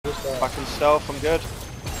Back in stealth, I'm good.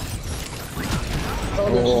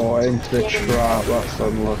 Oh, into the trap, that's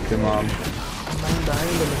unlucky, man. I'm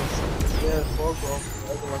dying the minute. Yeah, fog wrong.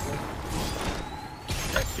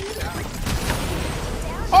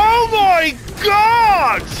 Oh my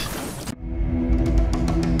god!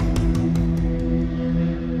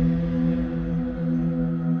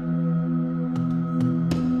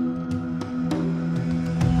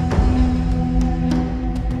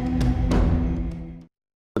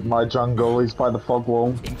 My jungle, he's by the fog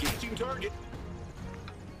wall. Engaging target.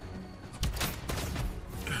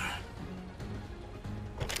 Knock,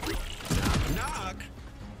 knock.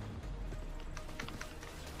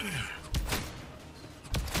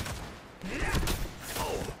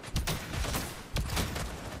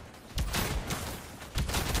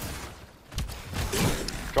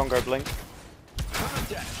 Congo blink.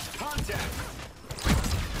 Contact, contact.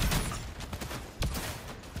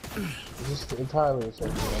 Is this entirely the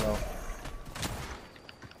same thing? No.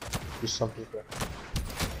 Just some people.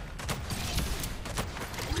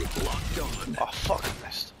 Locked on. Oh fuck, I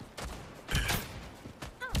missed.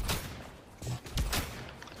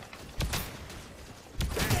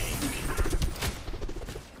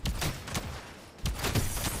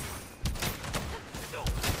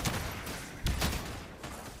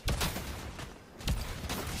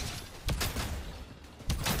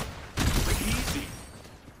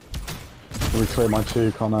 We clear my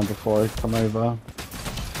 2 Connor before I come over.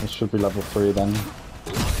 It should be level 3 then.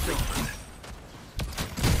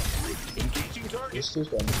 Engaging target. This dude's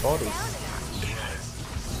got a body.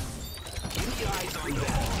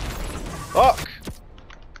 Fuck!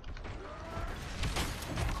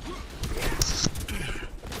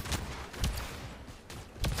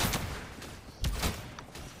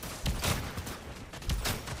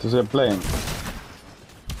 Does it blink?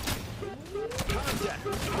 Contact,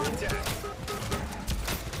 contact.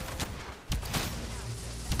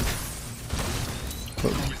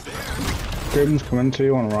 Grim's coming to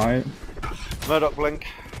you on right. Murdoch blink.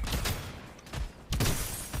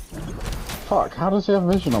 Fuck, how does he have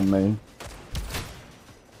vision on me?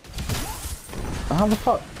 How the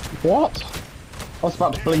fuck? What? I was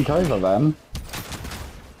about to blink over then.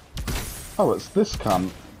 Oh, it's this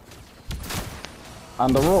cunt.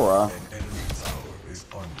 And Aurora.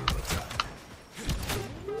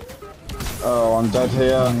 Oh, I'm dead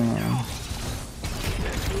here.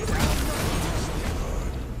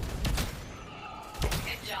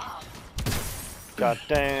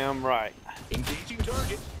 Goddamn right. Engaging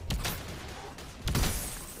target.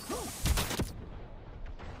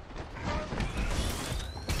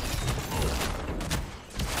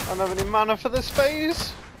 I don't have any mana for this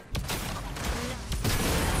phase.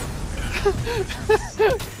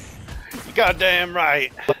 You goddamn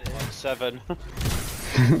right. 7.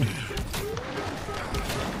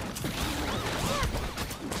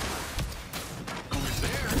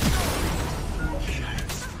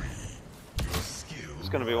 It's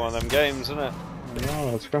gonna be one of them games, isn't it?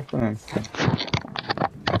 No, it's happening.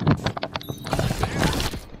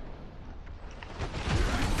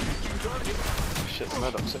 Shit, the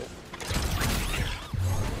Murdoch's here.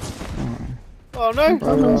 Oh no!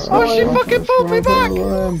 Oh, she fucking pulled me back! I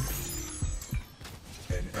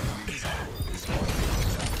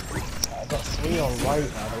got 3 on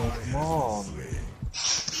right, Adam. Come on.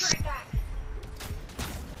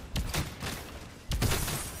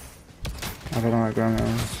 I don't know what's going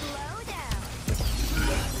on.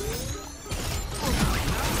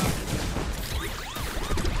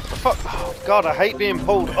 Fuck! Oh god, I hate being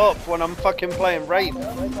pulled up when I'm fucking playing rape.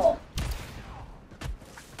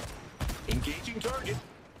 Engaging target.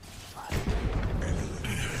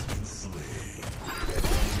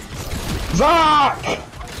 Zach!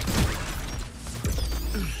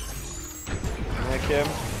 Nick him.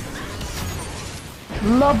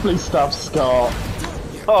 Lovely stuff, Scott.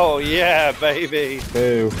 Oh yeah, baby.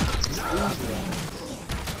 Ew.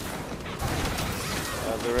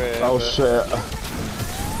 Oh shit.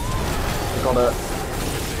 Got it.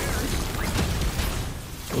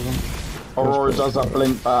 Aurora does that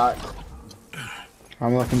blink back.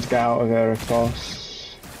 I'm looking to get out of here, of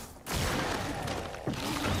course.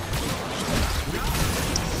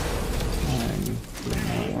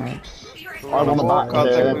 I'm on the back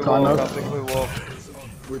here, kind of. I think we walk.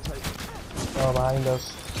 Oh, behind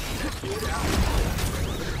us.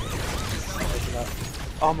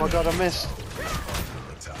 Oh my god, I missed.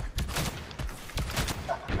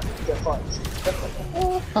 Get fucked.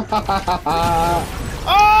 Oh!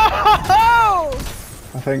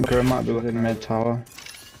 I think Grim might be within mid tower.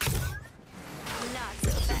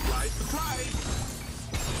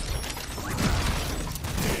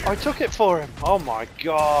 I I took it for him. Oh my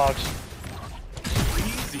god.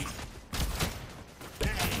 Easy.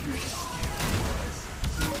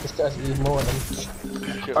 This guy's even more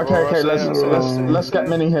than. Okay, let's get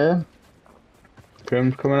Mini here.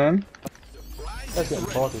 Grim's coming in. Let's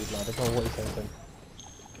get bodies, man. There's no way anything.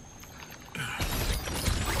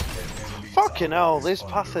 Fucking hell, this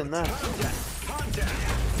path in there.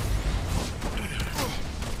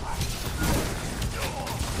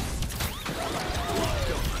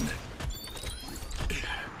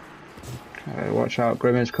 Okay, watch out,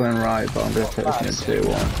 Grim is coming right, but I'm gonna take this mid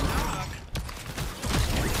 2-1.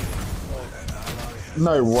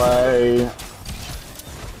 No way.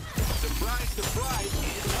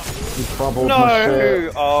 You bubbled my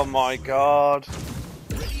shit. No! Oh my god.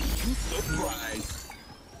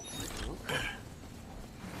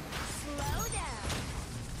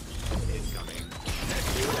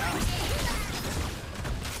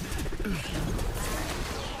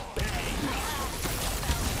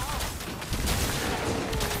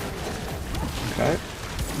 Okay.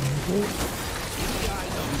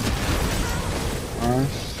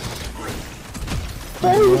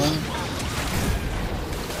 Nice.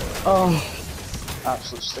 Oh,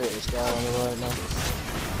 Absolute state is going on right now.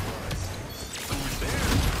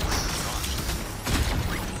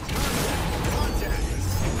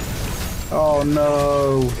 Oh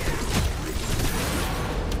no!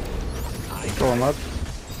 Go on, lad.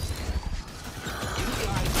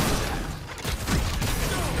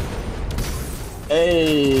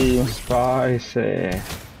 hey. Spicy.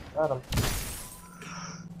 Got him.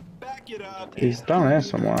 Back it up. He's down here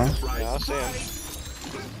somewhere. Yeah, I see him.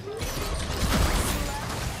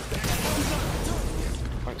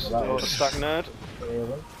 Thanks for the stack nerd.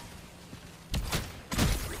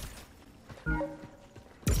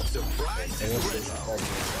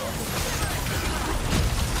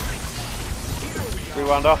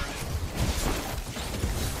 Rewind off.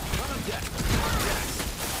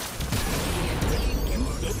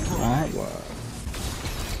 That work.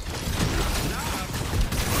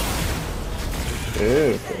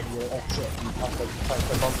 Ew.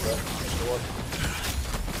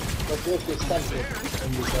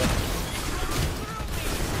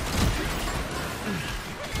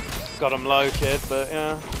 Got him low, kid, but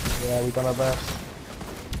yeah. Yeah, we done our best.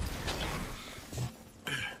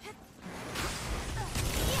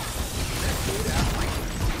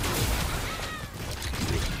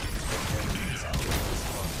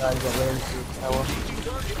 Now you got range to tower.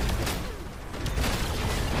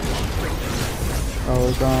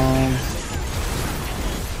 Oh, down.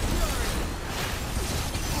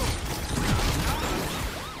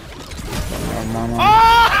 Oh, mama.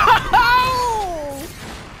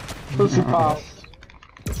 Pussy pass.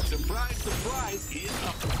 Surprise, surprise, is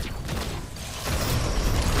up.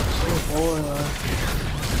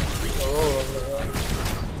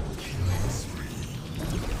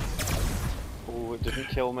 Oh, it didn't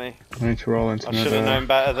kill me. I need to roll into I should have another. known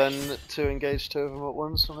better than to engage two of them at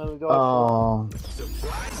once. I nearly died. Oh,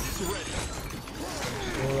 Surprise is ready.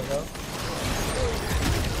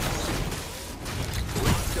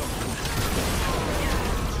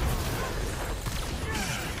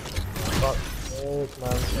 Fuck sake,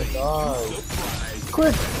 man. Die.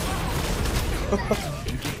 quick.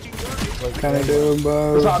 Can I do them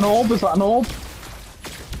both? Is that an orb? Is that an orb?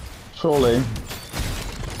 Surely.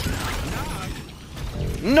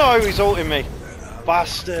 No, he's ulting me.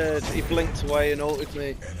 Bastard. He blinked away and ulted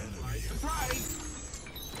me.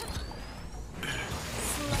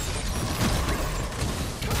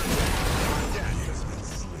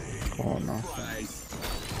 Oh no.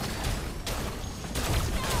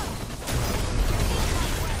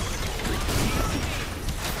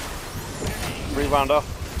 Rewound off.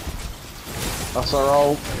 That's our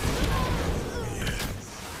roll.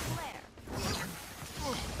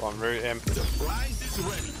 Go on, root him. Surprise is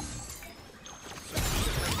ready.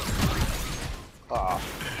 Ah.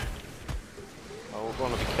 Oh, we're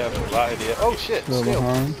going to be careful with that idiot. Oh shit, Still skill.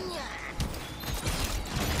 behind.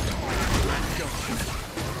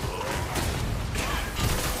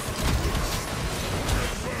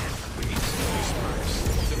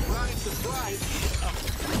 Surprise, surprise is up.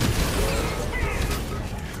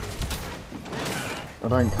 I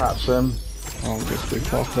don't catch him. I'll just be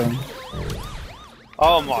popping.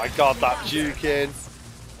 Oh my god, that juke in.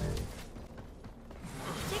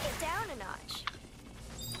 Take it down a notch.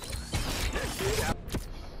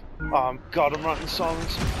 Oh god, I'm right in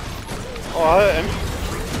silence. Oh, I hurt him.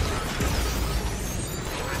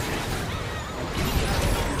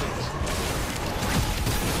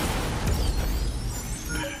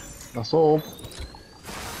 That's all.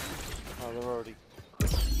 Oh, they're already...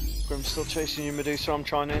 Grim's still chasing you, Medusa. I'm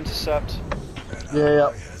trying to intercept.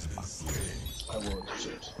 Yeah. I would.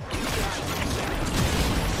 Shit.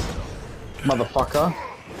 Motherfucker.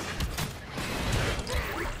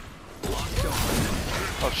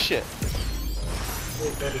 Oh shit.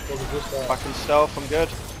 Wait, buddy, focus this Back in stealth, I'm good.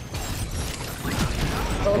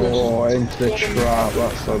 Oh, into the trap,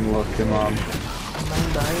 that's unlucky, man.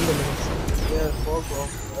 I'm dying the minute. Yeah, fuck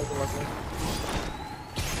off.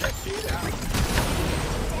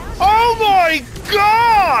 Oh my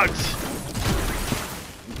god!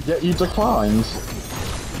 Yeah, you declined.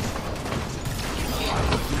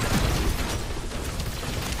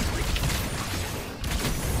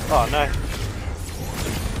 Oh no.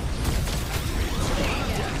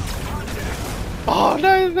 Oh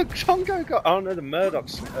no, the Congo got. Oh no, the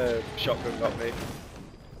Murdoch's shotgun got me.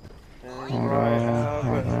 Right,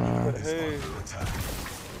 but who?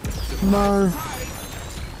 No.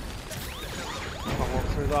 I'll walk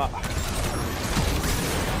through that.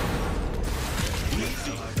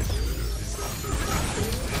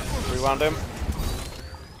 Rewound him.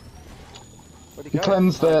 Where'd he He go?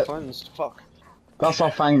 cleansed Oh, it. Cleansed. Fuck. That's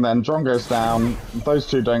our Fang then. Drongo's down. Those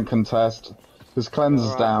two don't contest. His cleanse is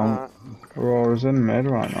Alright, down. alright. Aurora's in mid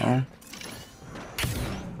right now.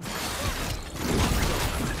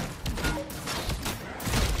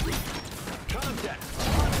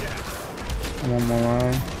 I'm on my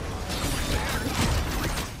way.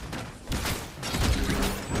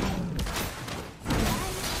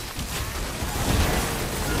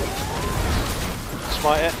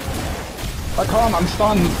 Smite it. I can't, I'm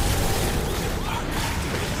stunned.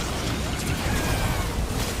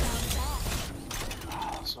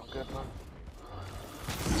 That's not good, man.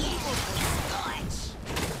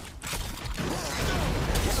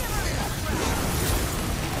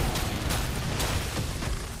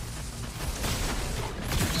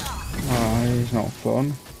 Oh, he's not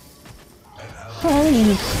fun.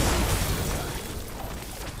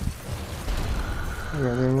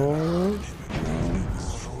 Ready, Aurora?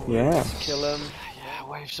 Yes. Kill him. Yeah,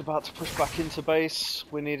 Wave's about to push back into base.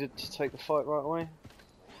 We needed to take the fight right away.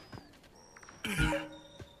 I'm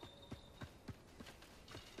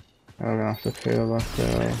gonna have to feel that.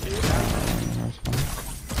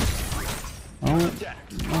 Oh,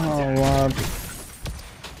 lad.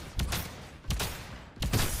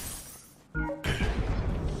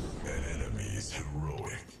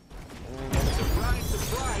 Surprise,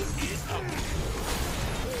 surprise is up.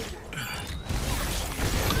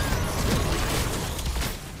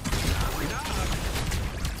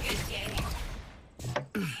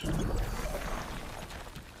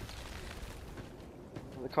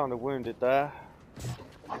 They're kind of wounded there.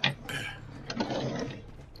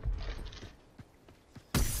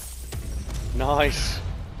 Nice.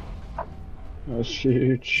 That's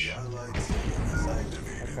huge.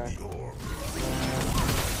 Okay.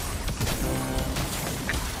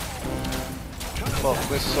 Well,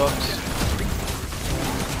 this sucks.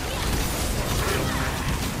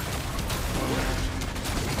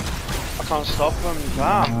 I can't stop them.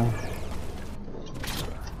 Damn.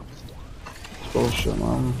 It's bullshit,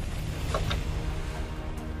 man.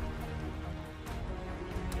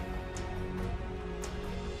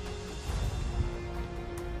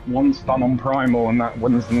 One stun on Primal and that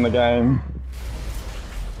wins them the game.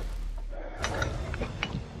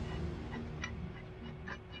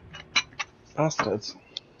 Bastards.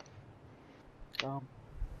 Damn.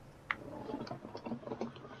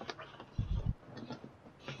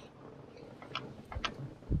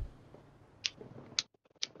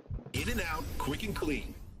 In and out, quick and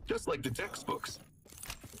clean. Just like the textbooks.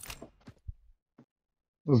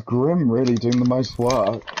 Was Grim really doing the most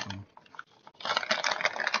work?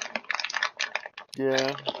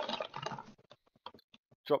 Yeah.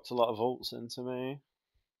 Dropped a lot of ults into me.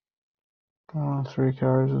 Oh, 3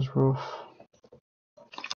 carries is rough.